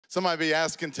Somebody be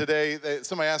asking today,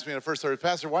 somebody asked me in the first service,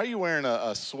 Pastor, why are you wearing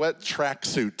a sweat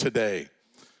tracksuit today?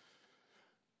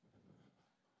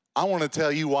 I want to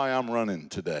tell you why I'm running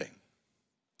today.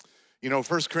 You know,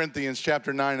 1 Corinthians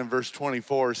chapter 9 and verse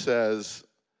 24 says,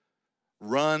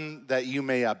 run that you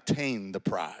may obtain the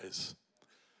prize.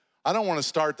 I don't want to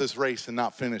start this race and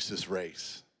not finish this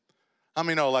race. I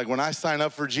mean, like when I sign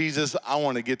up for Jesus, I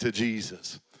want to get to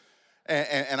Jesus.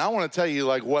 And I want to tell you,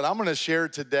 like, what I'm going to share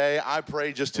today, I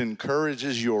pray just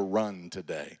encourages your run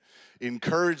today.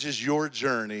 Encourages your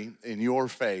journey in your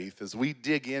faith as we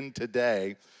dig in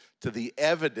today to the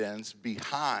evidence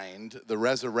behind the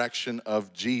resurrection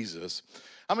of Jesus.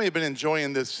 How many have been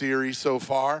enjoying this series so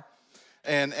far?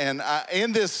 And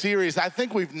in this series, I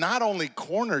think we've not only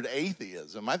cornered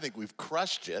atheism, I think we've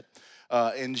crushed it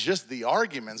in just the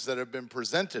arguments that have been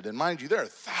presented. And mind you, there are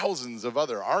thousands of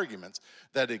other arguments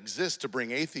that exist to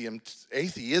bring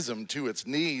atheism to its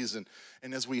knees.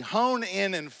 And as we hone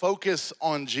in and focus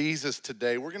on Jesus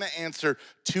today, we're going to answer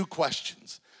two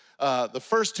questions. The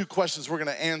first two questions we're going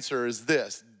to answer is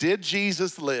this: did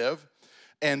Jesus live?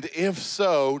 And if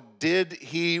so, did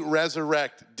he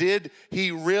resurrect? Did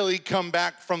he really come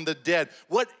back from the dead?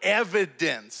 What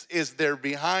evidence is there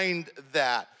behind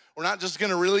that? We're not just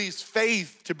going to release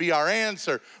faith to be our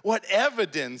answer. What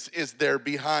evidence is there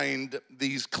behind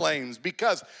these claims?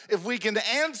 Because if we can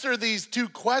answer these two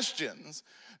questions,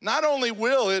 not only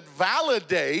will it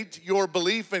validate your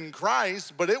belief in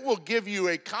Christ, but it will give you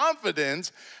a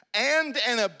confidence and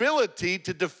an ability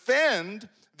to defend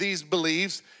these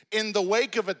beliefs in the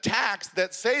wake of attacks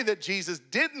that say that Jesus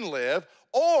didn't live,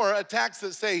 or attacks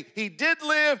that say he did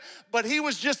live, but he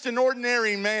was just an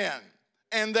ordinary man.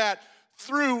 And that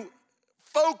through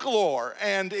folklore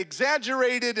and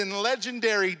exaggerated and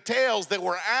legendary tales that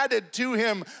were added to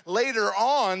him later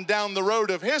on down the road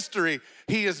of history,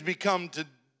 he has become to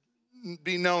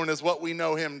be known as what we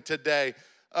know him today.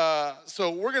 So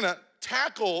we're going to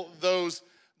tackle those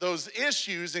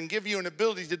issues and give you an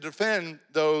ability to defend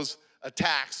those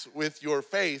attacks with your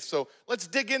faith. So let's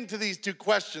dig into these two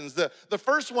questions. The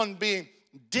first one being,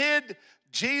 did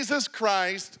Jesus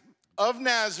Christ of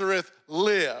Nazareth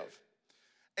live?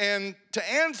 And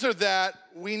to answer that,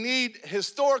 we need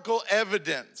historical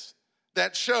evidence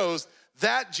that shows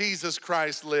that Jesus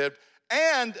Christ lived,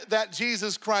 and that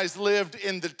Jesus Christ lived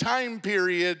in the time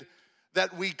period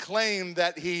that we claim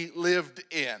that he lived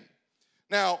in.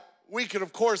 Now, we could,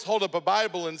 of course, hold up a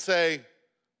Bible and say,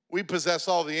 we possess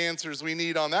all the answers we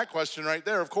need on that question right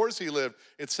there. Of course he lived.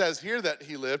 It says here that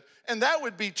he lived. And that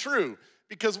would be true,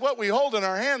 because what we hold in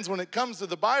our hands when it comes to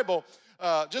the Bible,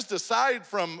 just aside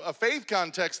from a faith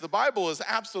context, the Bible is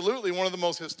absolutely one of the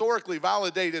most historically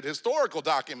validated historical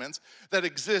documents that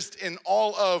exist in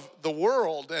all of the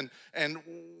world. And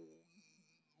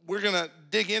we're going to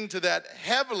dig into that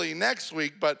heavily next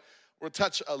week, but we'll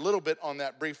touch a little bit on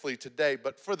that briefly today.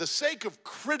 But for the sake of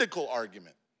critical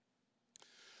argument,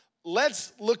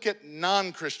 let's look at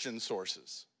non-Christian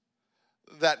sources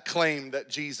that claim that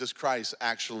Jesus Christ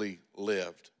actually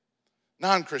lived.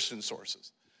 Non-Christian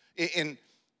sources. In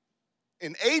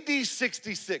AD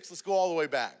 66, let's go all the way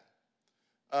back,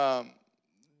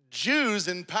 Jews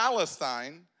in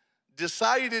Palestine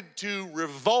decided to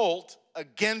revolt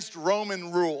against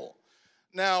Roman rule.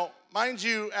 Now, mind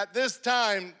you, at this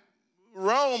time,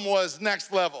 Rome was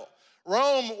next level.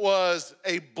 Rome was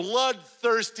a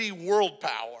bloodthirsty world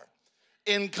power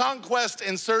in conquest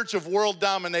and search of world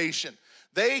domination.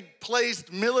 They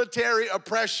placed military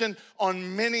oppression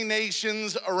on many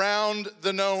nations around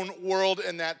the known world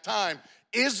in that time,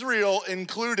 Israel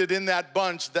included in that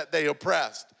bunch that they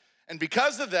oppressed. And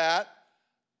because of that,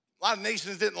 a lot of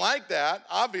nations didn't like that,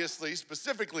 obviously,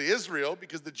 specifically Israel,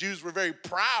 because the Jews were very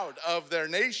proud of their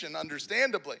nation,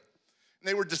 understandably. And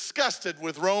they were disgusted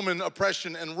with Roman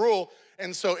oppression and rule.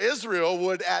 And so Israel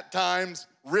would at times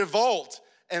revolt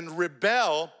and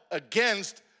rebel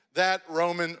against that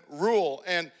Roman rule.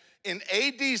 And in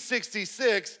AD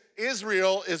 66,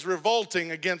 Israel is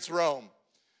revolting against Rome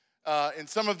in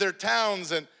some of their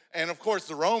towns. And of course,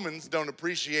 the Romans don't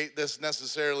appreciate this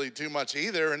necessarily too much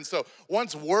either. And so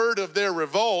once word of their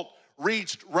revolt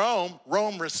reached Rome,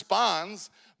 Rome responds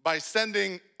by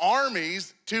sending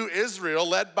armies to Israel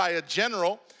led by a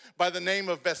general by the name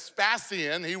of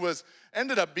Vespasian. He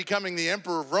ended up becoming the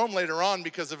emperor of Rome later on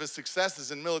because of his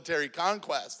successes in military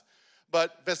conquest.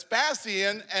 But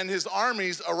Vespasian and his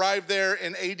armies arrived there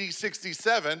in AD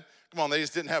 67. Come on, they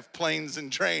just didn't have planes and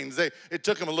trains. It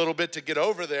took them a little bit to get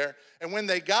over there. And when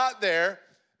they got there,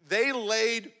 they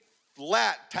laid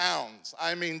flat towns.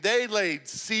 I mean, they laid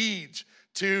siege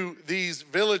to these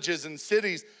villages and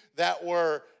cities that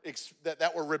were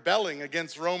rebelling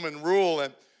against Roman rule.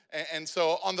 And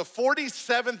so on the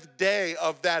 47th day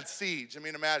of that siege, I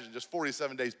mean, imagine just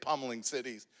 47 days pummeling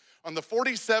cities. On the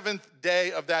 47th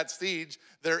day of that siege,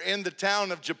 they're in the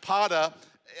town of Japata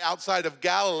outside of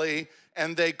Galilee,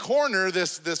 and they corner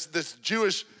this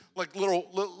Jewish like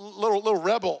little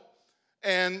rebel.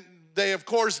 And they, of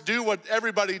course, do what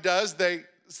everybody does. They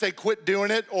say, quit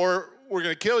doing it or we're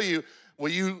going to kill you. Will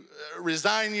you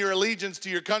resign your allegiance to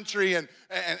your country and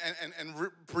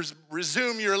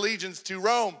resume your allegiance to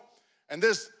Rome? And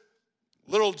this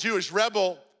little Jewish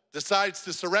rebel decides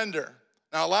to surrender.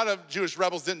 Now, a lot of Jewish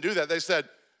rebels didn't do that. They said,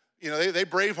 they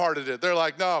bravehearted it. They're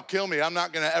like, no, kill me. I'm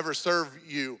not going to ever serve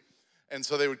you. And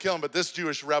so they would kill him. But this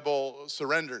Jewish rebel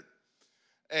surrendered.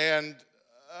 And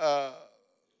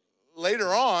later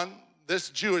on,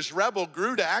 this Jewish rebel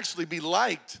grew to actually be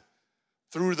liked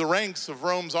through the ranks of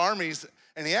Rome's armies,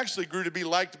 and he actually grew to be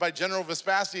liked by General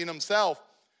Vespasian himself.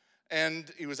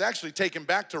 And he was actually taken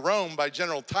back to Rome by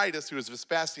General Titus, who was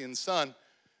Vespasian's son,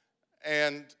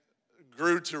 and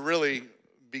grew to really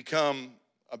become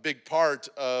a big part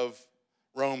of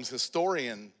Rome's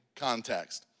historian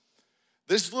context.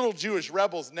 This little Jewish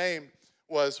rebel's name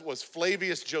was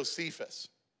Flavius Josephus.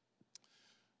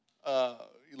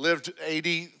 He lived AD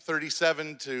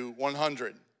 37 to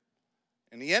 100.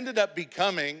 And he ended up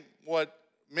becoming what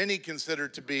many consider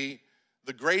to be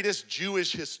the greatest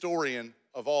Jewish historian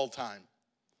of all time.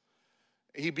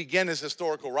 He began his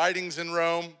historical writings in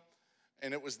Rome,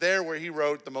 and it was there where he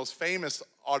wrote the most famous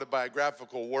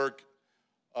autobiographical work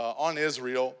on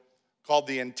Israel called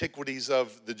The Antiquities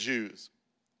of the Jews,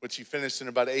 which he finished in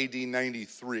about AD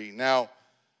 93. Now,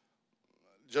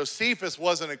 Josephus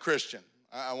wasn't a Christian.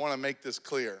 I want to make this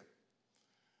clear.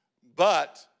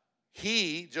 But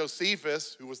he,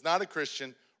 Josephus, who was not a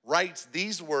Christian, writes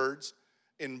these words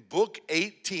in book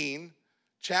 18,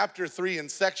 chapter 3 and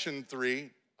section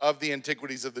 3 of the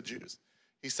Antiquities of the Jews.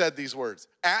 He said these words,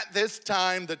 "At this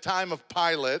time, the time of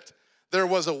Pilate, there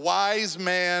was a wise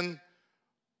man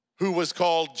who was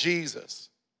called Jesus.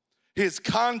 His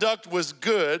conduct was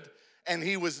good, and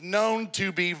he was known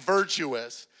to be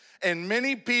virtuous. And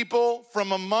many people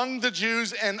from among the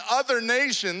Jews and other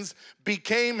nations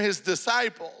became his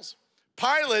disciples.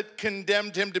 Pilate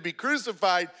condemned him to be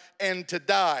crucified and to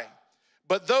die.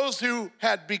 But those who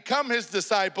had become his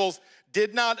disciples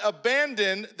did not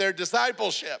abandon their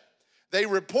discipleship. They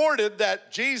reported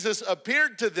that Jesus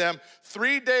appeared to them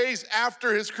 3 days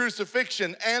after his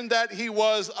crucifixion and that he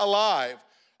was alive.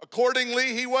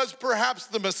 Accordingly, he was perhaps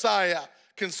the Messiah,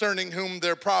 concerning whom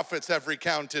their prophets have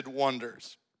recounted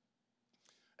wonders."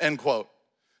 End quote.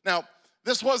 Now,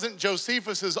 this wasn't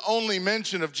Josephus's only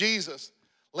mention of Jesus.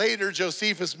 Later,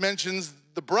 Josephus mentions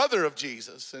the brother of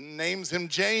Jesus and names him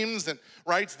James and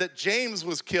writes that James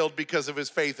was killed because of his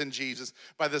faith in Jesus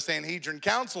by the Sanhedrin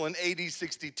Council in AD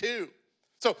 62.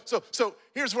 So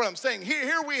here's what I'm saying.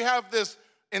 Here we have this,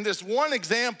 in this one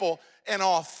example, an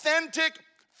authentic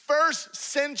first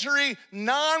century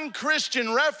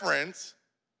non-Christian reference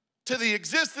to the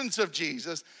existence of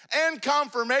Jesus and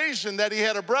confirmation that he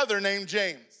had a brother named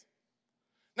James.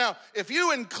 Now, if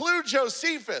you include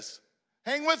Josephus,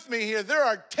 hang with me here, there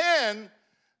are 10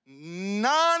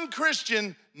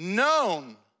 non-Christian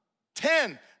known,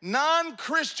 10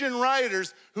 non-Christian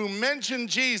writers who mention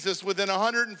Jesus within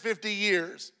 150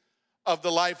 years of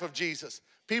the life of Jesus.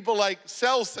 People like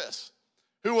Celsus,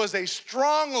 who was a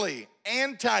strongly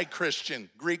anti-Christian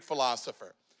Greek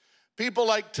philosopher. People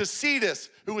like Tacitus,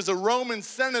 who was a Roman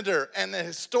senator and a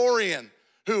historian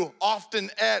who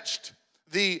often etched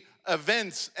the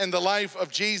events and the life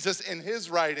of Jesus in his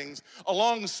writings,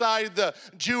 alongside the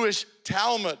Jewish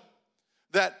Talmud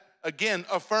that, again,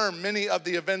 affirm many of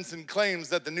the events and claims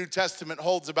that the New Testament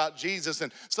holds about Jesus.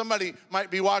 And somebody might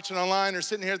be watching online or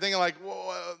sitting here thinking like,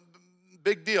 whoa,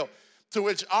 big deal. To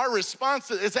which our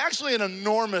response is, it's actually an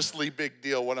enormously big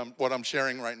deal what I'm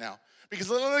sharing right now. Because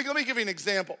let me give you an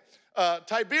example.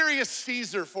 Tiberius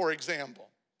Caesar, for example.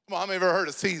 Come on, how many have ever heard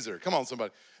of Caesar? Come on,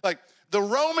 somebody. Like the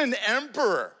Roman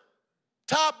emperor,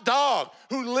 top dog,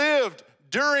 who lived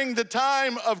during the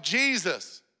time of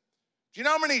Jesus. Do you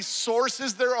know how many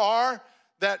sources there are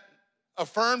that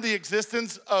affirm the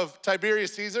existence of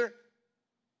Tiberius Caesar?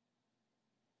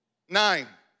 9.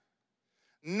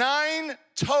 9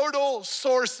 total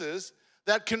sources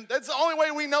that's the only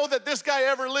way we know that this guy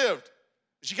ever lived.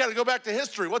 You got to go back to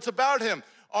history. What's about him?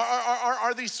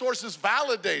 Are these sources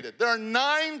validated? There are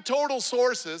 9 total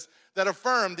sources that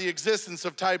affirm the existence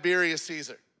of Tiberius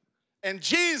Caesar. And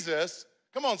Jesus,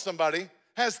 come on somebody,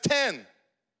 has 10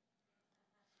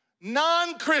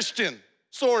 non-Christian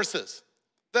sources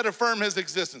that affirm his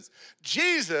existence.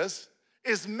 Jesus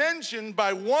is mentioned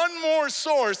by one more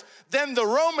source than the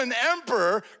Roman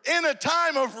emperor in a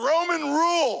time of Roman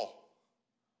rule.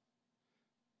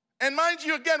 And mind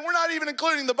you, again, we're not even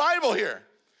including the Bible here.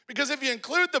 Because if you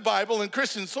include the Bible and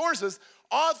Christian sources,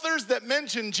 authors that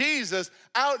mention Jesus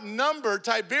outnumber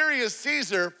Tiberius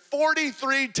Caesar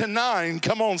 43-9.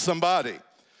 Come on, somebody.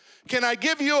 Can I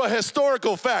give you a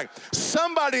historical fact?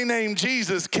 Somebody named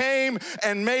Jesus came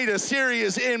and made a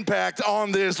serious impact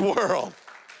on this world.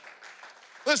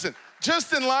 Listen,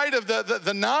 just in light of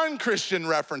the non-Christian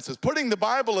references, putting the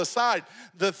Bible aside,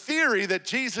 the theory that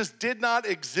Jesus did not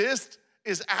exist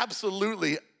is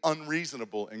absolutely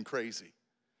unreasonable and crazy.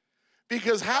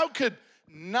 Because how could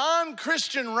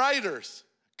non-Christian writers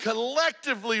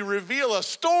collectively reveal a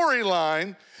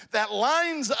storyline that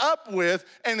lines up with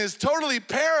and is totally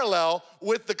parallel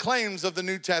with the claims of the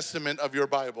New Testament of your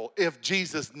Bible if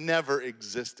Jesus never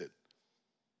existed?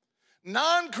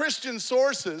 Non-Christian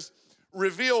sources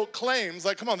reveal claims,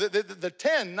 like, come on, the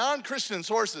 10 non-Christian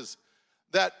sources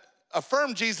that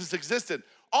affirm Jesus existed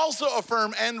also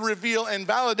affirm and reveal and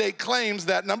validate claims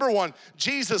that, number one,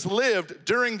 Jesus lived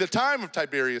during the time of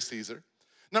Tiberius Caesar.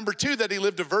 Number two, that he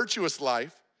lived a virtuous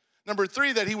life. Number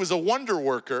three, that he was a wonder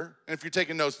worker. And if you're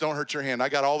taking notes, don't hurt your hand. I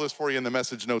got all this for you in the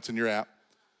message notes in your app.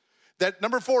 That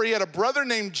number four, he had a brother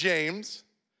named James.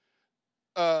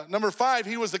 Number five,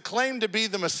 he was acclaimed to be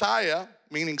the Messiah,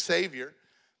 meaning Savior.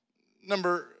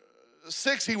 Number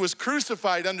six, he was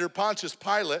crucified under Pontius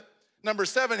Pilate. Number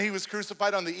seven, he was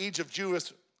crucified on the eve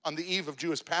of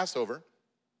Jewish Passover.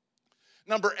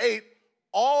 Number eight,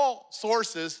 all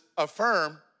sources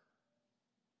affirm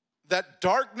that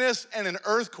darkness and an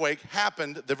earthquake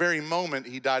happened the very moment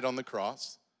he died on the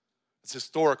cross. It's a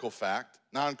historical fact.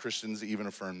 Non-Christians even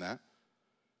affirm that.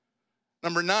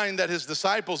 Number nine, that his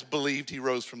disciples believed he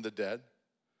rose from the dead.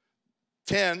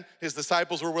 10, his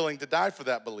disciples were willing to die for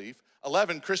that belief.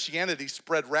 11, Christianity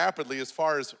spread rapidly as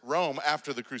far as Rome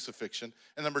after the crucifixion.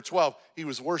 And number 12, he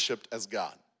was worshiped as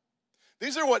God.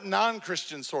 These are what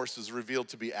non-Christian sources reveal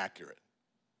to be accurate.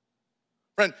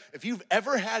 Friend, if you've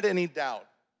ever had any doubt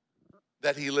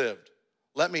that he lived,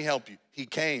 let me help you. He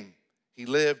came, he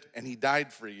lived, and he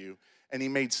died for you. And he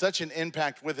made such an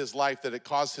impact with his life that it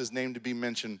caused his name to be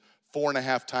mentioned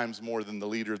 4.5 times more than the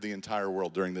leader of the entire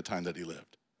world during the time that he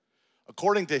lived.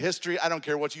 According to history, I don't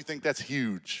care what you think, that's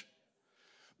huge.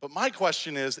 But my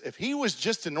question is, if he was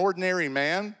just an ordinary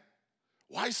man,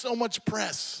 why so much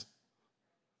press?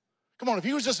 Come on, if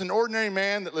he was just an ordinary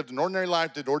man that lived an ordinary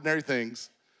life, did ordinary things,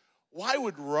 why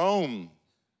would Rome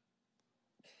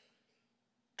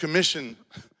commission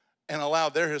and allow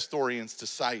their historians to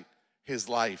cite his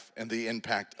life and the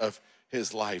impact of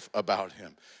his life about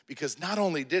him? Because not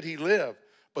only did he live,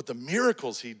 but the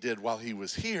miracles he did while he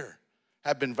was here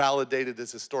have been validated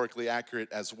as historically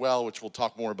accurate as well, which we'll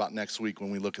talk more about next week when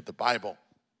we look at the Bible.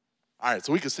 All right,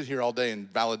 so we could sit here all day and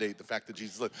validate the fact that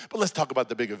Jesus lived, but let's talk about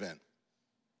the big event,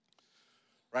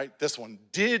 right? This one,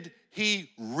 did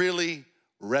he really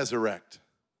resurrect?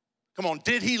 Come on,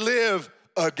 did he live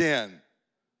again?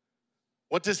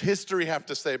 What does history have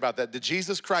to say about that? Did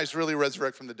Jesus Christ really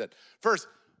resurrect from the dead? First,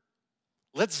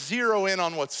 let's zero in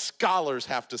on what scholars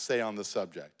have to say on the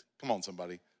subject. Come on,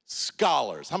 somebody.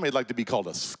 Scholars. How many would like to be called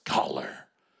a scholar,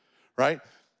 right?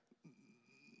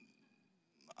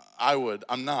 I would.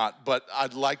 I'm not, but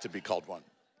I'd like to be called one.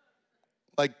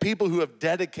 Like people who have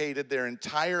dedicated their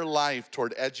entire life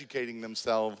toward educating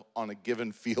themselves on a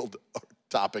given field or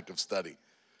topic of study.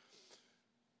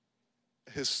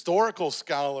 Historical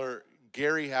scholar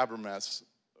Gary Habermas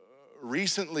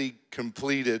recently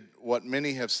completed what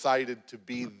many have cited to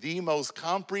be the most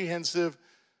comprehensive,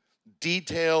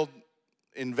 detailed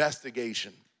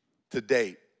investigation to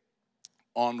date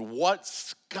on what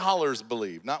scholars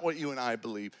believe, not what you and I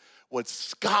believe, what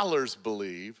scholars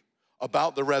believe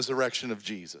about the resurrection of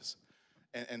Jesus.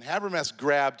 And Habermas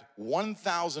grabbed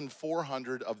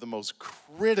 1,400 of the most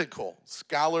critical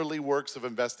scholarly works of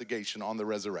investigation on the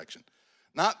resurrection.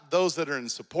 Not those that are in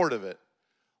support of it,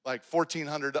 like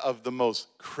 1,400 of the most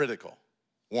critical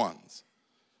ones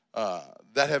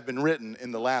that have been written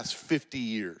in the last 50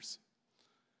 years.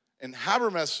 And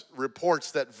Habermas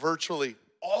reports that virtually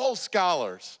all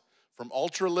scholars, from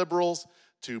ultra-liberals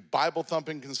to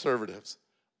Bible-thumping conservatives,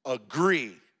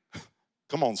 agree.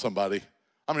 Come on, somebody.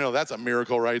 I mean, that's a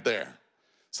miracle right there.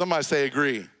 Somebody say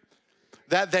agree.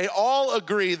 That they all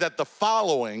agree that the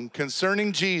following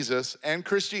concerning Jesus and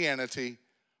Christianity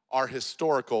are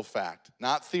historical fact,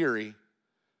 not theory.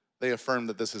 They affirm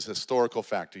that this is historical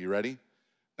fact. Are you ready?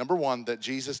 Number one, that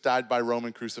Jesus died by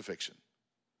Roman crucifixion.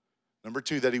 Number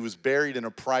two, that he was buried in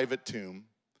a private tomb.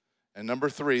 And number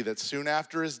three, that soon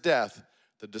after his death,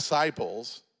 the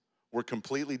disciples were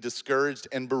completely discouraged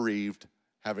and bereaved,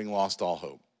 having lost all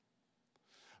hope.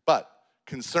 But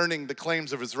concerning the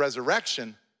claims of his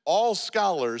resurrection, all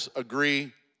scholars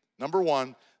agree, number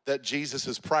one, that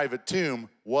Jesus' private tomb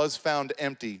was found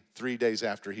empty 3 days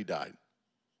after he died.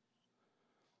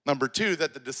 Number two,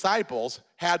 that the disciples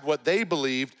had what they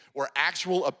believed were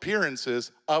actual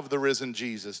appearances of the risen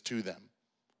Jesus to them.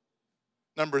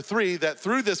 Number three, that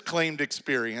through this claimed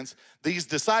experience, these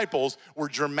disciples were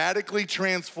dramatically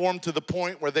transformed to the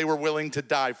point where they were willing to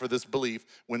die for this belief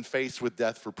when faced with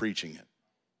death for preaching it.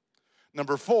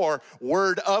 Number four,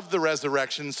 word of the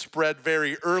resurrection spread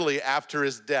very early after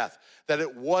his death, that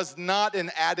it was not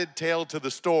an added tale to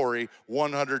the story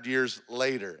 100 years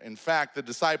later. In fact, the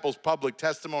disciples' public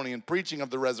testimony and preaching of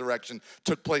the resurrection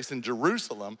took place in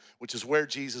Jerusalem, which is where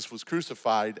Jesus was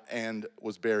crucified and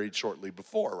was buried shortly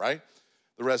before, right?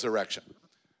 The resurrection.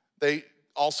 They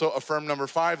also affirm, number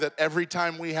five, that every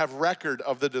time we have record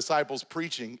of the disciples'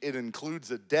 preaching, it includes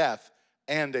a death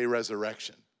and a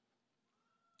resurrection.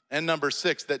 And number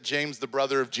six, that James, the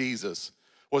brother of Jesus,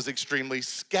 was extremely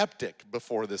skeptic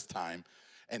before this time,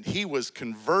 and he was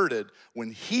converted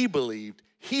when he believed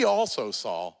he also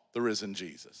saw the risen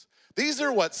Jesus. These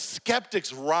are what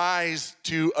skeptics rise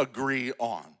to agree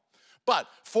on. But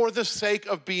for the sake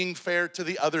of being fair to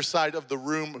the other side of the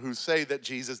room who say that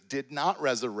Jesus did not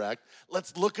resurrect,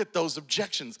 let's look at those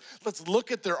objections. Let's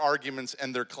look at their arguments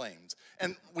and their claims.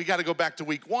 And we got to go back to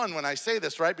week one when I say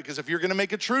this, right? Because if you're going to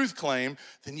make a truth claim,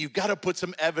 then you've got to put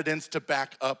some evidence to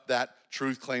back up that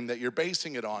truth claim that you're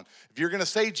basing it on. If you're going to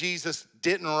say Jesus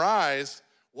didn't rise,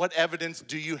 what evidence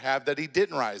do you have that he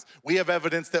didn't rise? We have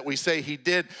evidence that we say he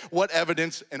did. What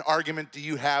evidence and argument do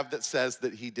you have that says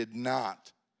that he did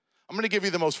not? I'm going to give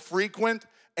you the most frequent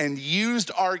and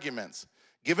used arguments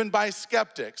given by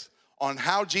skeptics on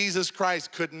how Jesus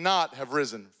Christ could not have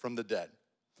risen from the dead.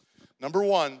 Number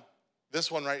one,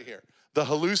 this one right here, the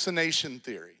hallucination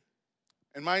theory.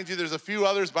 And mind you, there's a few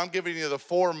others, but I'm giving you the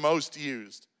four most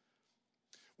used,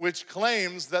 which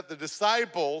claims that the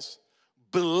disciples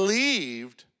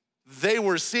believed they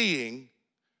were seeing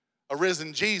a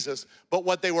risen Jesus, but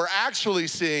what they were actually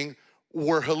seeing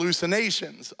were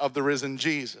hallucinations of the risen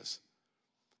Jesus.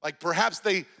 Like perhaps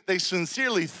they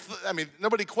sincerely,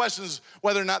 nobody questions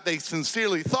whether or not they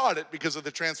sincerely thought it because of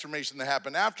the transformation that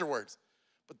happened afterwards.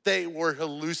 But they were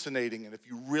hallucinating, and if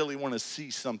you really want to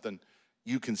see something,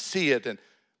 you can see it. And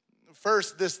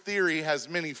first, this theory has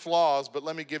many flaws, but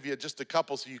let me give you just a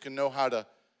couple so you can know how to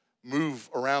move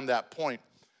around that point.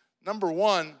 Number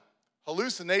one,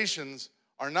 hallucinations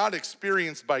are not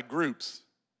experienced by groups.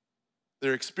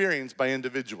 They're experienced by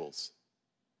individuals.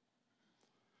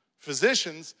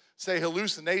 Physicians say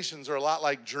hallucinations are a lot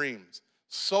like dreams,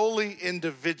 solely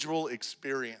individual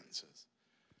experiences.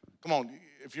 Come on,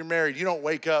 if you're married, you don't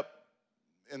wake up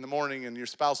in the morning and your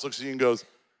spouse looks at you and goes,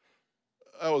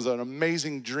 "That was an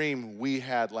amazing dream we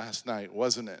had last night,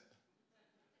 wasn't it?"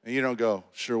 And you don't go,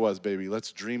 "Sure was, baby.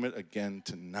 Let's dream it again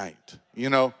tonight." You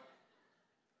know?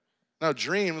 Now,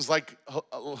 dreams, like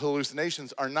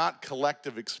hallucinations, are not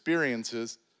collective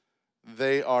experiences.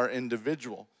 They are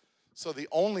individual. So the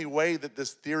only way that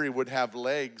this theory would have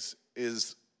legs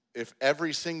is if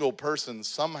every single person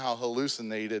somehow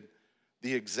hallucinated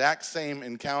the exact same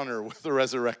encounter with the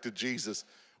resurrected Jesus,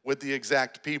 with the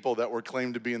exact people that were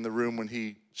claimed to be in the room when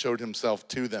he showed himself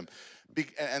to them.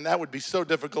 And that would be so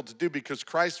difficult to do because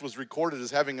Christ was recorded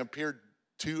as having appeared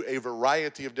to a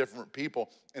variety of different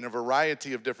people in a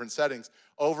variety of different settings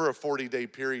over a 40-day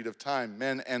period of time,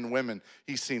 men and women.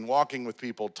 He's seen walking with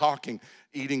people, talking,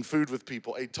 eating food with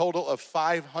people. A total of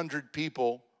 500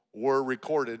 people were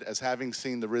recorded as having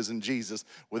seen the risen Jesus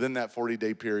within that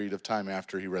 40-day period of time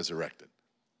after he resurrected.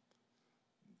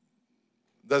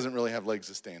 Doesn't really have legs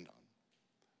to stand on.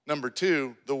 Number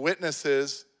two, the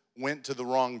witnesses went to the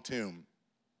wrong tomb.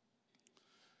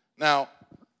 Now,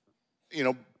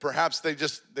 perhaps they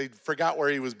forgot where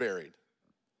he was buried.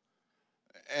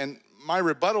 And my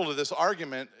rebuttal to this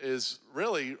argument is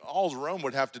really all Rome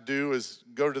would have to do is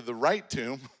go to the right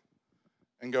tomb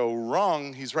and go,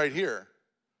 "Wrong, he's right here,"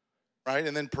 right?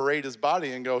 And then parade his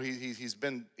body and go, he's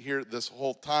been here this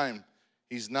whole time.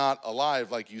 He's not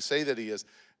alive like you say that he is.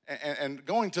 And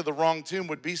going to the wrong tomb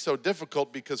would be so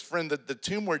difficult because, friend, the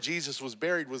tomb where Jesus was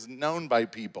buried was known by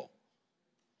people.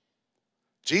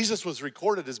 Jesus was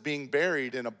recorded as being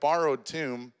buried in a borrowed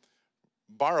tomb,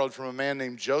 borrowed from a man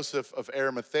named Joseph of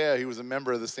Arimathea. He was a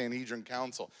member of the Sanhedrin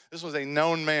Council. This was a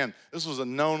known man. This was a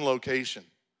known location.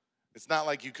 It's not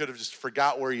like you could have just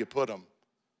forgot where you put him.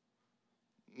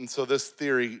 And so this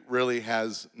theory really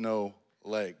has no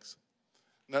legs.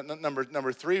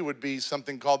 Number three would be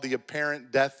something called the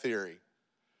apparent death theory.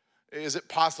 Is it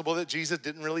possible that Jesus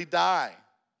didn't really die?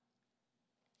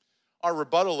 Our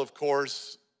rebuttal, of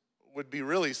course, would be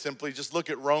really simply just look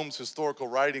at Rome's historical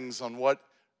writings on what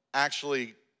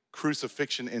actually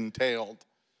crucifixion entailed.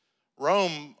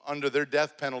 Rome, under their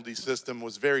death penalty system,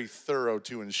 was very thorough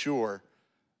to ensure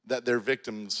that their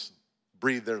victims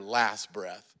breathed their last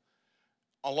breath.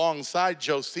 Alongside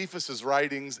Josephus's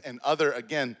writings and other,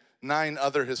 again, 9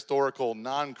 other historical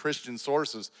non-Christian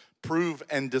sources prove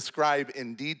and describe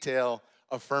in detail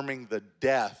affirming the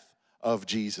death of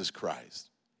Jesus Christ.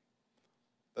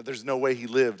 That there's no way he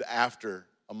lived after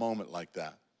a moment like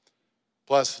that.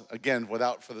 Plus, again,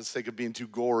 for the sake of being too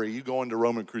gory, you go into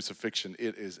Roman crucifixion,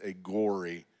 it is a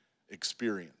gory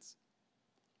experience.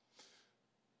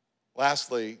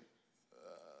 Lastly,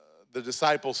 the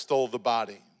disciples stole the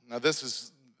body. Now, this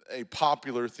is a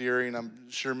popular theory, and I'm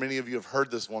sure many of you have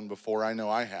heard this one before. I know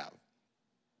I have.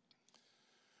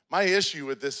 My issue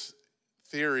with this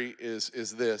theory is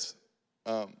this.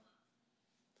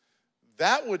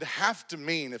 That would have to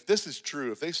mean, if this is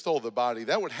true, if they stole the body,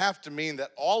 that would have to mean that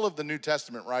all of the New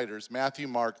Testament writers, Matthew,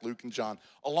 Mark, Luke, and John,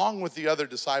 along with the other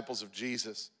disciples of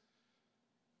Jesus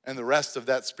and the rest of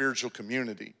that spiritual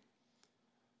community,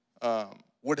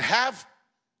 would have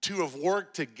to have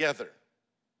worked together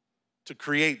to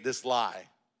create this lie,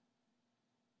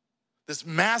 this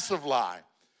massive lie,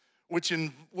 which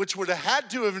would have had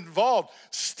to have involved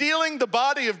stealing the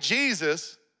body of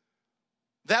Jesus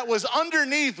that was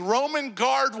underneath Roman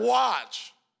guard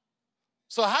watch.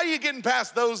 So how are you getting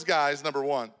past those guys, number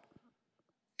one?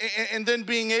 And then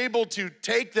being able to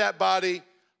take that body,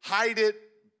 hide it,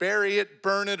 bury it,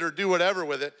 burn it, or do whatever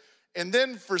with it, and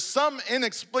then for some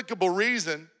inexplicable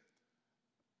reason,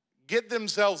 get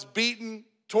themselves beaten,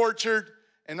 tortured,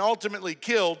 and ultimately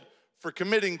killed for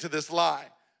committing to this lie.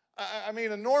 I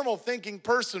mean, a normal thinking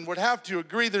person would have to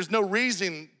agree there's no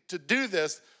reason to do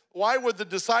this. Why would the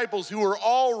disciples, who were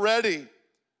already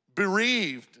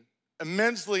bereaved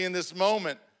immensely in this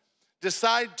moment,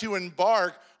 decide to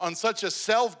embark on such a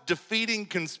self-defeating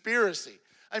conspiracy?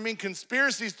 I mean,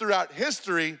 conspiracies throughout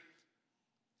history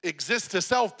exist to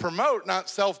self-promote, not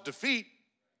self-defeat.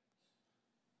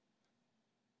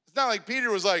 It's not like Peter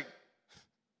was like,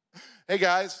 hey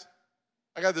guys,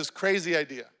 I got this crazy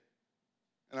idea,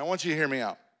 and I want you to hear me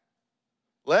out.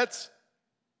 Let's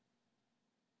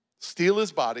steal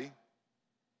his body,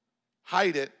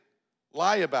 hide it,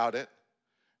 lie about it,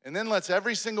 and then let's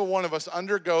every single one of us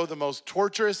undergo the most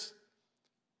torturous,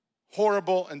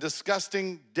 horrible, and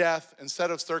disgusting death and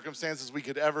set of circumstances we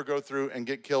could ever go through and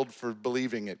get killed for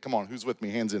believing it. Come on, who's with me?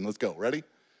 Hands in, let's go. Ready?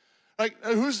 Like,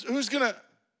 who's gonna?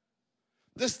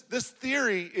 This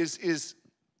theory is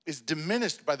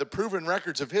diminished by the proven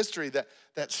records of history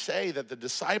that say that the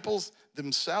disciples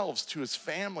themselves, to his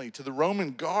family, to the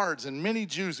Roman guards, and many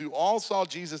Jews who all saw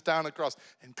Jesus die on the cross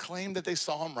and claimed that they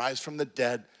saw him rise from the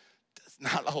dead, does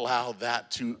not allow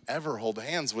that to ever hold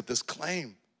hands with this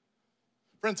claim.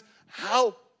 Friends,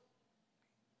 how,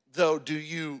 though, do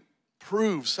you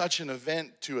prove such an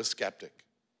event to a skeptic?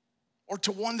 Or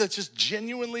to one that's just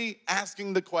genuinely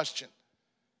asking the question,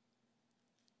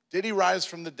 did he rise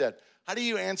from the dead? How do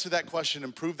you answer that question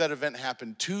and prove that event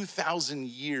happened 2,000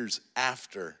 years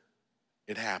after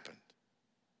it happened?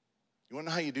 You wanna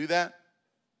know how you do that?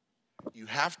 You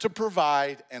have to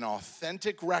provide an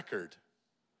authentic record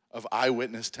of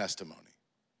eyewitness testimony.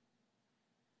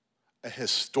 A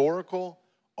historical,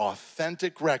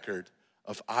 authentic record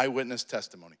of eyewitness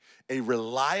testimony. A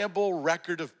reliable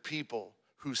record of people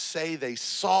who say they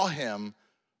saw him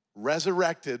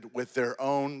resurrected with their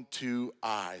own 2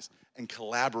 eyes, and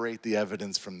collaborate the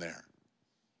evidence from there.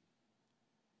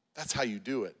 That's how you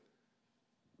do it.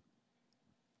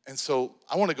 And so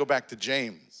I want to go back to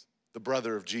James, the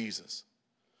brother of Jesus,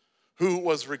 who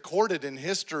was recorded in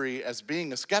history as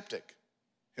being a skeptic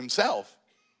himself.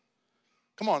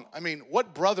 Come on, I mean,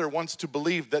 what brother wants to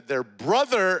believe that their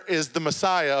brother is the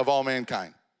Messiah of all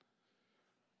mankind?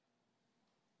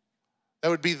 That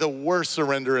would be the worst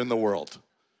surrender in the world.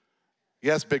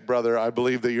 Yes, big brother, I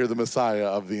believe that you're the Messiah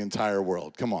of the entire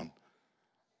world. Come on.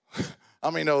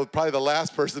 I mean, no, probably the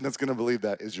last person that's going to believe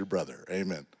that is your brother.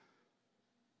 Amen.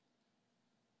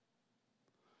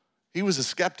 He was a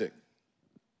skeptic.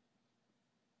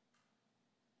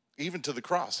 Even to the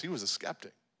cross, he was a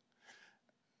skeptic.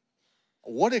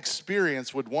 What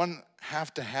experience would one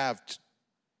have to have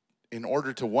in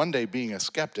order to one day being a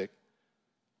skeptic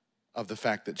of the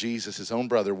fact that Jesus, his own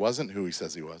brother, wasn't who he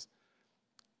says he was?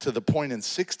 To the point in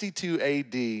 62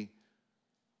 AD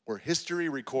where history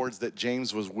records that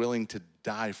James was willing to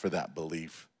die for that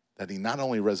belief, that he not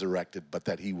only resurrected, but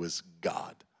that he was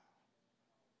God.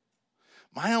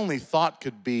 My only thought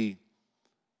could be,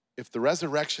 if the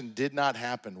resurrection did not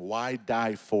happen, why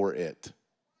die for it?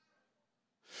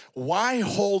 Why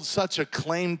hold such a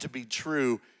claim to be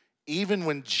true even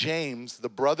when James, the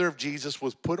brother of Jesus,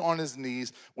 was put on his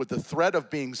knees with the threat of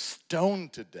being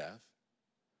stoned to death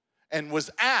and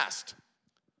was asked,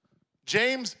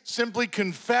 James, simply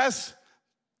confess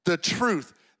the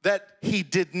truth that he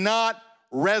did not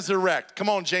resurrect. Come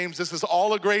on, James, this is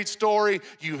all a great story.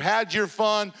 You've had your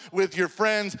fun with your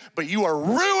friends, but you are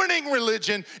ruining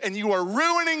religion and you are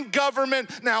ruining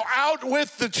government. Now out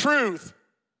with the truth.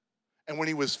 And when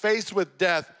he was faced with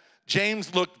death,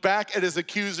 James looked back at his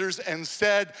accusers and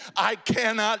said, I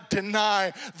cannot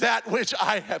deny that which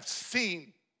I have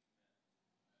seen.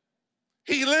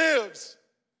 He lives.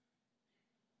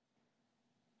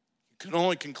 You can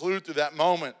only conclude through that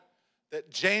moment that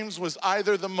James was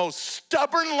either the most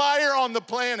stubborn liar on the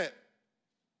planet,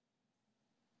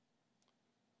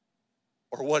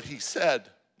 or what he said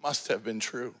must have been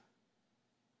true.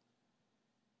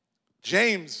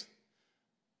 James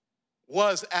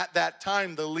was at that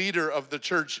time the leader of the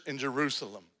church in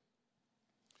Jerusalem.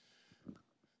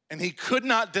 And he could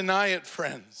not deny it,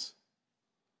 friends.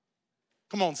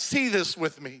 Come on, see this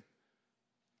with me.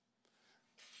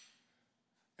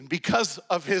 And because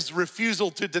of his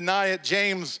refusal to deny it,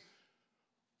 James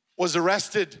was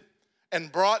arrested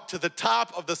and brought to the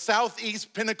top of the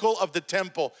southeast pinnacle of the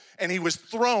temple, and he was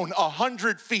thrown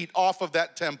 100 feet off of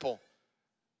that temple,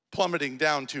 plummeting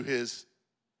down to his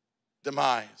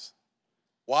demise.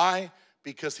 Why?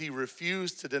 Because he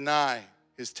refused to deny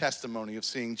his testimony of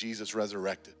seeing Jesus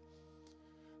resurrected.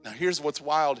 Now here's what's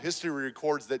wild. History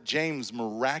records that James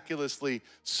miraculously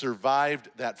survived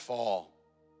that fall,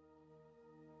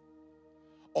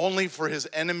 only for his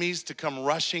enemies to come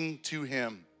rushing to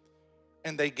him,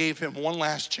 and they gave him one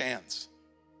last chance.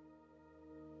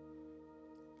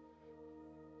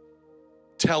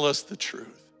 Tell us the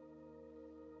truth.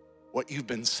 What you've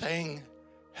been saying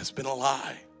has been a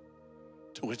lie.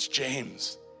 To which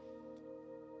James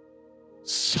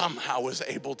somehow was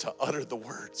able to utter the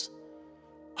words,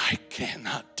 I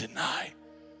cannot deny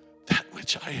that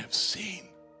which I have seen.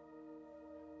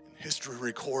 And history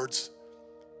records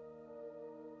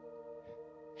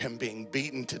him being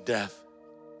beaten to death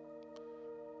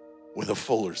with a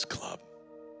fuller's club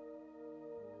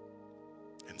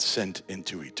and sent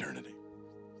into eternity.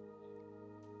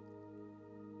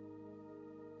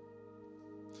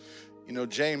 You know,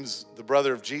 James, the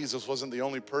brother of Jesus, wasn't the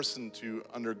only person to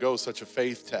undergo such a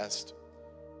faith test.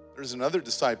 There's another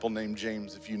disciple named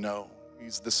James, if you know. He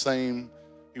was the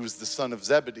son of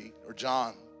Zebedee, or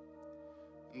John.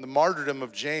 And the martyrdom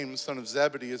of James, son of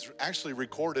Zebedee, is actually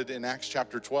recorded in Acts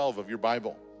chapter 12 of your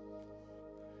Bible.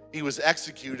 He was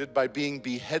executed by being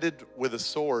beheaded with a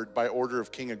sword by order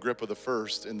of King Agrippa I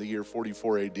in the year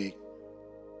 44 AD.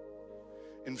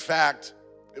 In fact,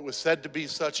 it was said to be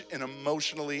such an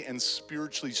emotionally and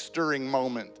spiritually stirring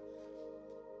moment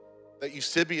that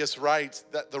Eusebius writes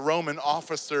that the Roman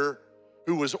officer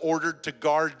who was ordered to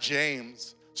guard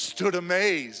James stood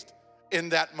amazed in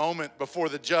that moment before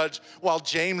the judge while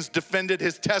James defended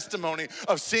his testimony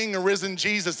of seeing a risen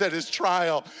Jesus at his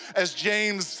trial. As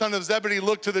James, son of Zebedee,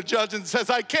 looked to the judge and says,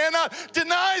 I cannot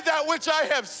deny that which I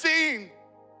have seen.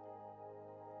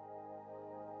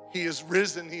 He is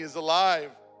risen, he is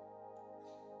alive.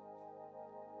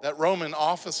 That Roman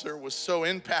officer was so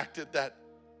impacted that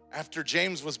after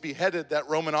James was beheaded, that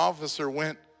Roman officer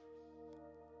went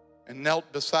and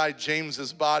knelt beside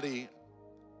James's body.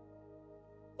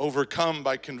 Overcome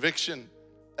by conviction,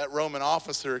 that Roman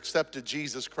officer accepted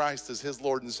Jesus Christ as his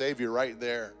Lord and Savior right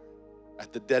there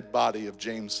at the dead body of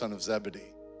James, son of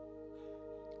Zebedee.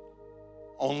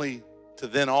 Only to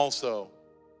then also,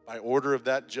 by order of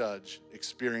that judge,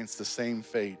 experience the same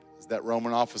fate as that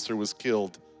Roman officer was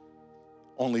killed,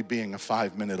 only being a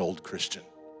 5-minute-old Christian.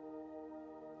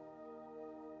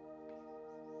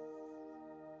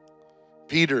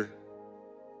 Peter,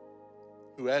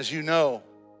 who, as you know,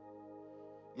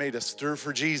 made a stir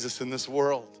for Jesus in this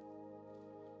world.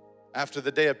 After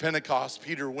the day of Pentecost,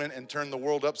 Peter went and turned the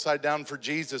world upside down for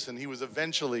Jesus, and he was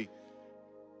eventually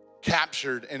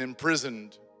captured and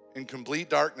imprisoned in complete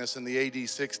darkness in the AD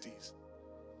 60s.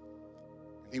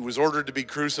 He was ordered to be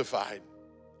crucified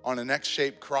on an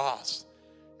X-shaped cross.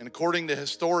 And according to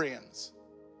historians,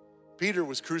 Peter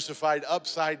was crucified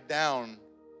upside down.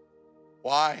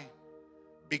 Why?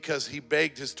 Because he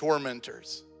begged his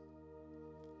tormentors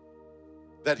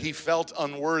that he felt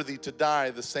unworthy to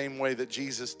die the same way that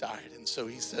Jesus died. And so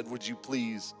he said, would you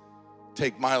please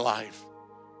take my life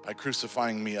by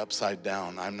crucifying me upside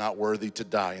down? I'm not worthy to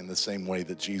die in the same way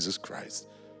that Jesus Christ,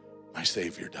 my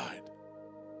Savior, died.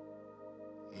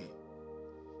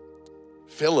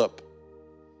 Philip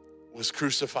was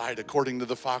crucified according to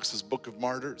the Fox's Book of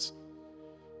Martyrs.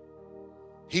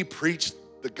 He preached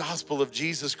the gospel of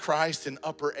Jesus Christ in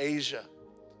Upper Asia,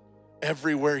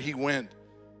 everywhere he went,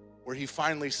 where he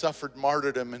finally suffered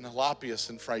martyrdom in Elapius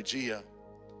and Phrygia.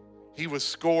 He was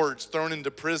scourged, thrown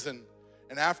into prison,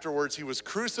 and afterwards he was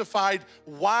crucified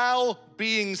while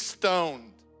being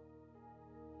stoned.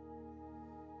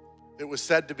 It was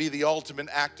said to be the ultimate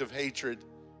act of hatred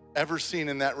ever seen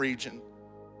in that region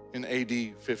in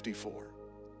AD 54.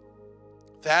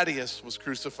 Thaddeus was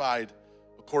crucified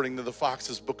according to the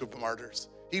Fox's Book of Martyrs.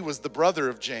 He was the brother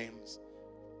of James,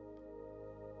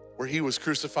 where he was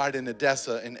crucified in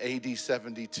Edessa in AD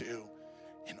 72.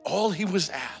 And all he was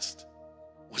asked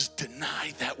was,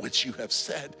 deny that which you have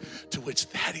said, to which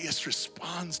Thaddeus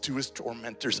responds to his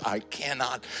tormentors, I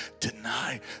cannot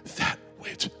deny that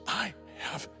which I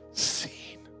have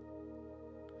seen.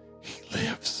 He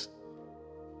lives.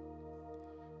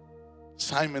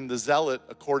 Simon the Zealot,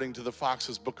 according to the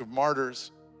Fox's Book of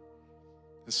Martyrs,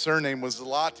 his surname was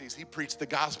Zelotes. He preached the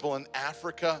gospel in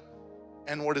Africa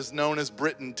and what is known as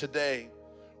Britain today,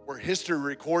 where history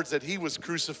records that he was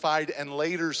crucified and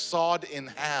later sawed in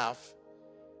half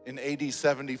in AD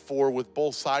 74, with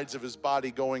both sides of his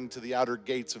body going to the outer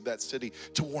gates of that city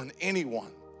to warn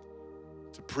anyone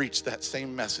to preach that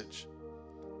same message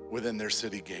within their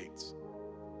city gates.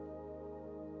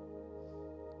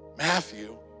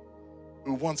 Matthew,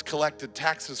 who once collected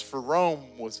taxes for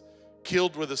Rome, was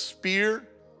killed with a spear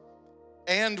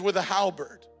and with a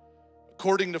halberd.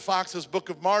 According to Fox's Book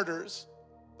of Martyrs,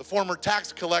 the former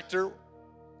tax collector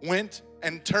went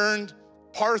and turned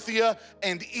Parthia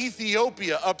and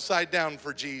Ethiopia upside down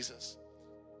for Jesus.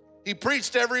 He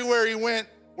preached everywhere he went,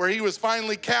 where he was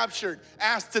finally captured,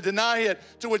 asked to deny it,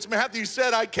 to which Matthew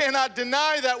said, I cannot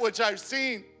deny that which I've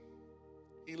seen.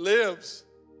 He lives.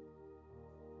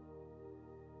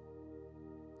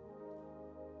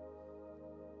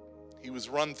 He was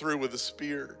run through with a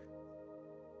spear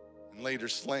and later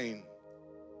slain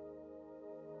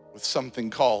with something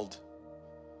called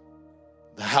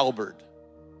the halberd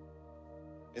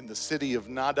in the city of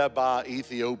Nadaba,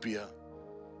 Ethiopia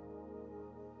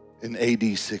in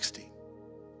AD 60.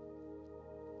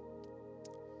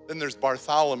 Then there's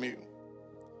Bartholomew.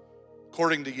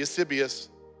 According to Eusebius,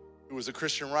 who was a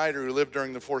Christian writer who lived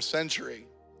during the 4th century,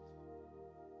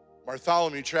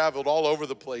 Bartholomew traveled all over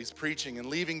the place preaching and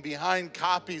leaving behind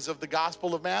copies of the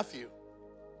Gospel of Matthew.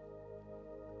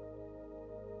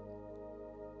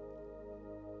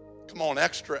 Come on,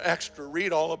 extra,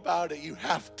 read all about it. You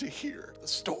have to hear the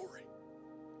story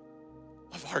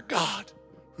of our God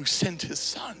who sent his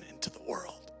Son into the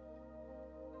world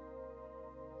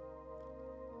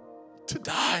to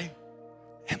die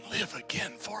and live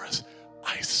again for us.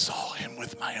 I saw him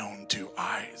with my own 2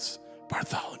 eyes,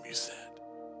 Bartholomew said.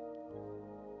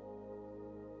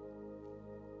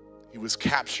 He was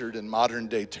captured in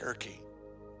modern-day Turkey,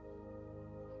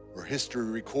 where history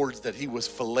records that he was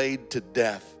filleted to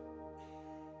death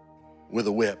with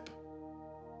a whip.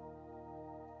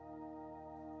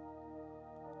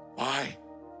 Why?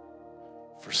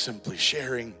 For simply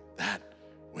sharing that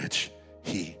which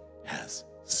he has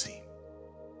seen.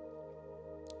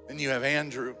 Then you have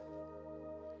Andrew.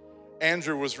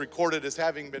 Andrew was recorded as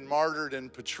having been martyred in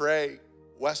Petrae,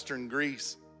 Western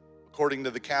Greece. According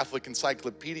to the Catholic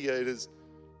Encyclopedia, it is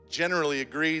generally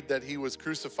agreed that he was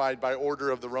crucified by order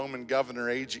of the Roman governor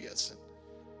Aegeus.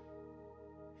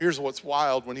 Here's what's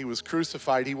wild. When he was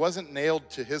crucified, he wasn't nailed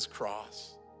to his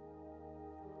cross.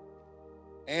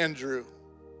 Andrew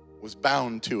was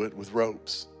bound to it with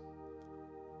ropes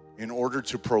in order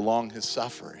to prolong his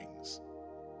sufferings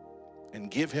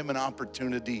and give him an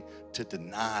opportunity to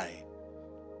deny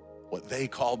what they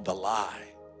called the lie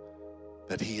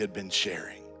that he had been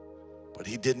sharing. But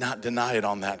he did not deny it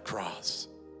on that cross.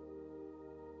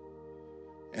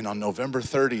 And on November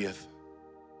 30th,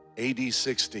 AD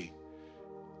 60,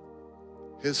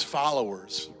 his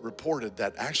followers reported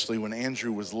that actually when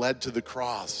Andrew was led to the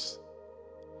cross,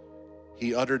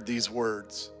 he uttered these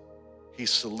words. He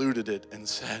saluted it and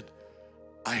said,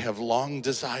 I have long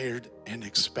desired and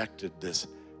expected this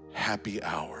happy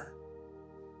hour.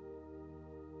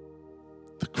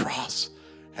 The cross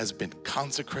has been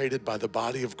consecrated by the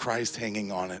body of Christ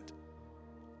hanging on it.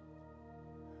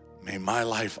 May my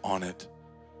life on it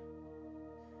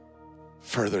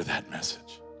further that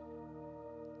message.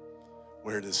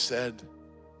 Where it is said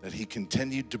that he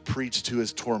continued to preach to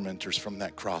his tormentors from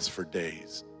that cross for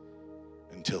days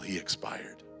until he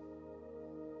expired.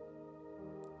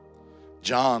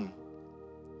 John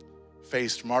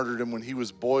faced martyrdom when he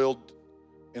was boiled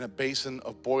in a basin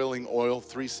of boiling oil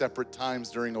 3 separate times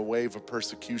during a wave of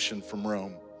persecution from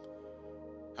Rome.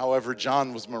 However,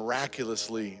 John was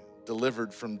miraculously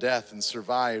delivered from death and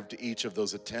survived each of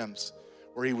those attempts,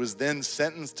 where he was then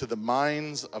sentenced to the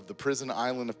mines of the prison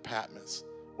island of Patmos,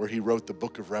 where he wrote the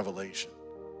book of Revelation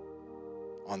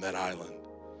on that island.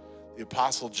 The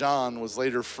Apostle John was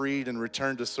later freed and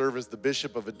returned to serve as the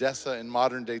bishop of Edessa in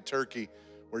modern-day Turkey,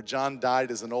 where John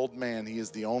died as an old man. He is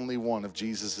the only one of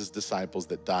Jesus' disciples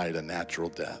that died a natural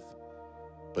death,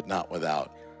 but not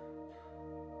without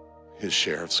his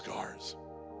share of scars.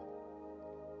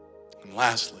 And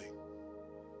lastly,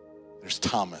 there's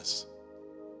Thomas,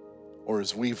 or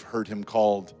as we've heard him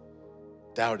called,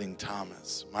 Doubting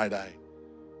Thomas. Might I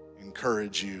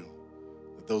encourage you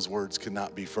that those words could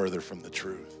not be further from the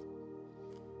truth.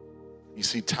 You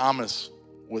see, Thomas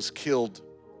was killed,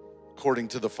 according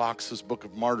to the Fox's Book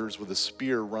of Martyrs, with a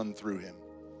spear run through him.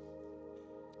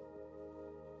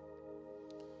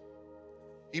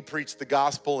 He preached the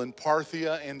gospel in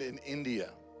Parthia and in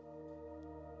India,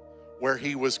 where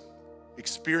he was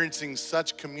experiencing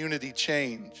such community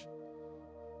change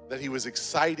that he was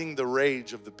exciting the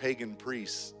rage of the pagan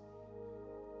priests.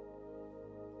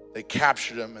 They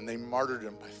captured him and they martyred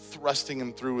him by thrusting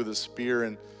him through with a spear.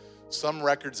 And some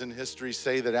records in history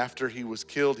say that after he was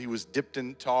killed, he was dipped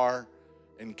in tar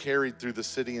and carried through the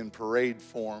city in parade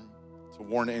form to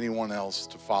warn anyone else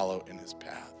to follow in his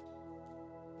path.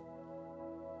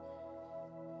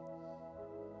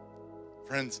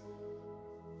 Friends,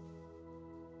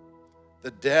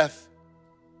 the death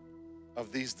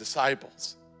of these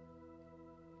disciples,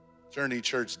 Journey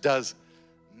Church, does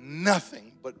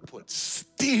nothing but put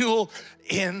steel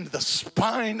in the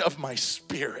spine of my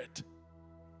spirit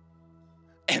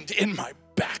and in my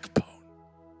backbone.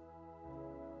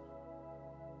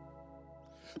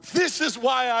 This is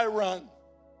why I run,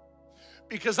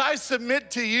 because I submit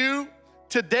to you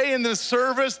today in this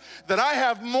service that I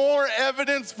have more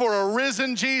evidence for a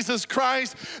risen Jesus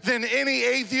Christ than any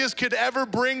atheist could ever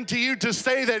bring to you to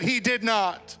say that he did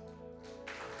not.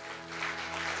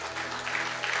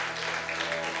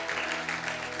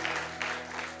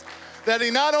 That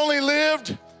he not only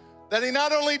lived, that he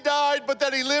not only died, but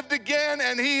that he lived again,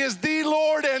 and he is the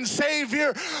Lord and Savior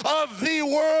of the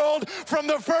world from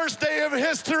the first day of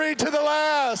history to the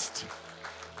last.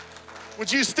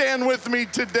 Would you stand with me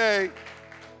today?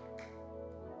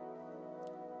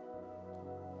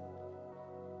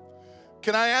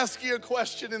 Can I ask you a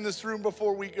question in this room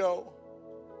before we go?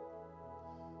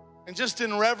 And just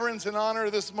in reverence and honor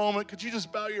of this moment, could you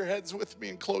just bow your heads with me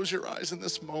and close your eyes in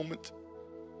this moment?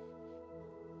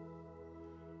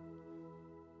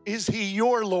 Is he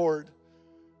your Lord?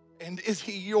 And is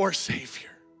he your Savior?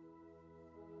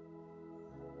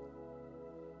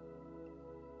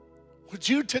 Would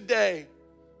you today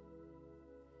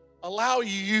allow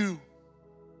you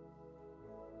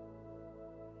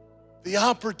the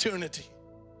opportunity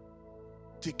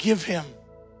to give him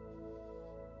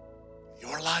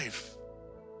your life,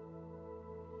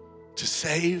 to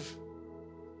save,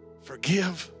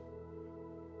 forgive,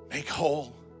 make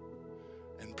whole,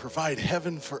 and provide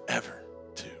heaven forever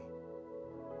too?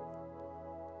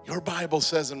 Your Bible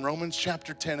says in Romans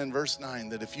chapter 10 and verse 9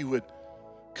 that if you would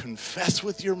confess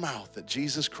with your mouth that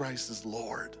Jesus Christ is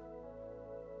Lord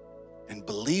and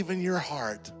believe in your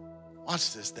heart,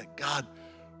 watch this, that God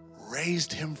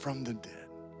raised him from the dead,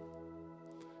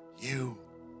 you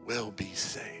will be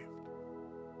saved.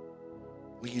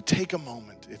 Will you take a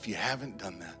moment, if you haven't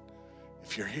done that,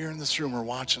 if you're here in this room or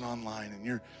watching online and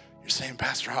you're saying,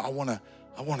 Pastor, I want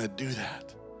to do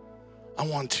that. I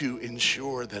want to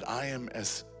ensure that I am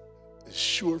as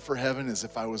sure for heaven as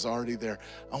if I was already there.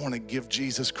 I want to give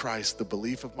Jesus Christ the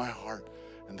belief of my heart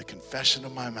and the confession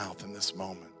of my mouth in this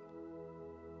moment,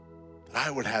 that I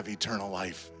would have eternal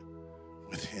life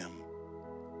with him.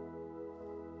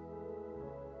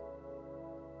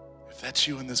 If that's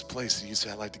you in this place and you say,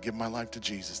 I'd like to give my life to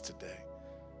Jesus today,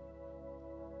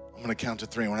 I'm going to count to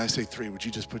 3. When I say 3, would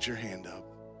you just put your hand up?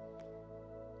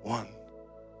 1,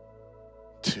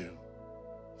 2,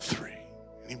 3.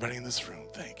 Anybody in this room?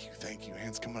 Thank you, thank you.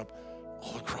 Hands coming up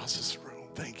all across this room.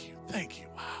 Thank you, thank you.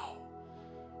 Wow,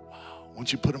 wow.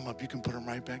 Once you put them up, you can put them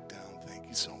right back down. Thank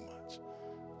you so much.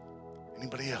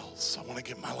 Anybody else? I want to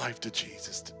give my life to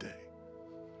Jesus today.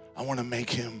 I want to make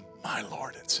him my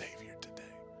Lord and Savior today.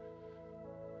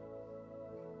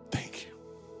 Thank you.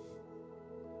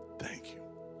 Thank you.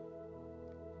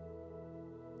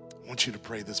 I want you to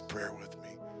pray this prayer with me.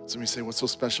 Somebody say, what's so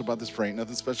special about this prayer? Ain't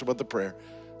nothing special about the prayer.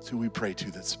 It's who we pray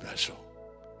to that's special.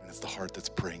 And it's the heart that's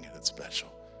praying it that's special.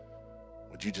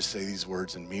 Would you just say these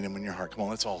words and mean them in your heart? Come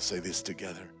on, let's all say this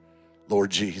together.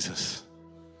 Lord Jesus,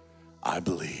 I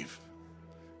believe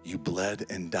you bled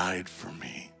and died for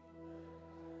me.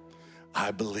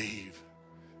 I believe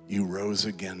you rose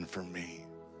again for me.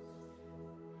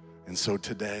 And so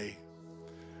today,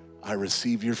 I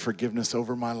receive your forgiveness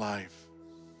over my life.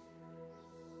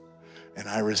 And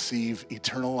I receive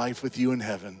eternal life with you in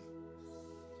heaven.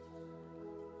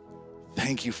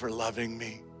 Thank you for loving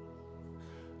me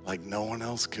like no one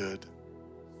else could,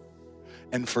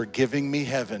 and for giving me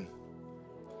heaven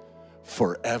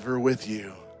forever with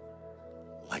you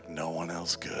like no one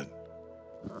else could.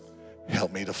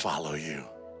 Help me to follow you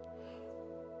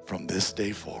from this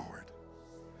day forward.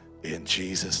 In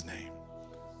Jesus' name,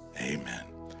 amen.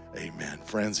 Amen.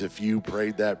 Friends, if you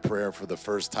prayed that prayer for the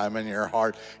first time in your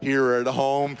heart here at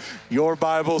home, your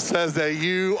Bible says that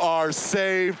you are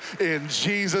saved in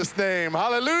Jesus' name.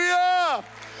 Hallelujah.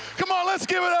 Come on, let's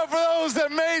give it up for those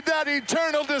that made that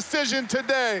eternal decision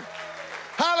today.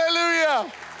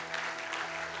 Hallelujah.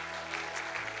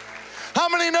 How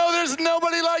many know there's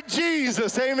nobody like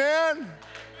Jesus? Amen.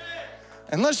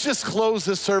 And let's just close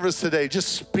this service today just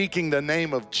speaking the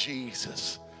name of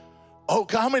Jesus. Oh,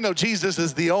 how many know Jesus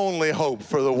is the only hope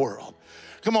for the world?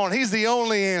 Come on, he's the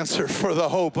only answer for the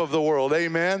hope of the world.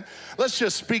 Amen. Let's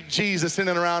just speak Jesus in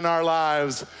and around our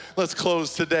lives. Let's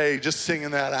close today just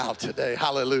singing that out today.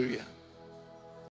 Hallelujah.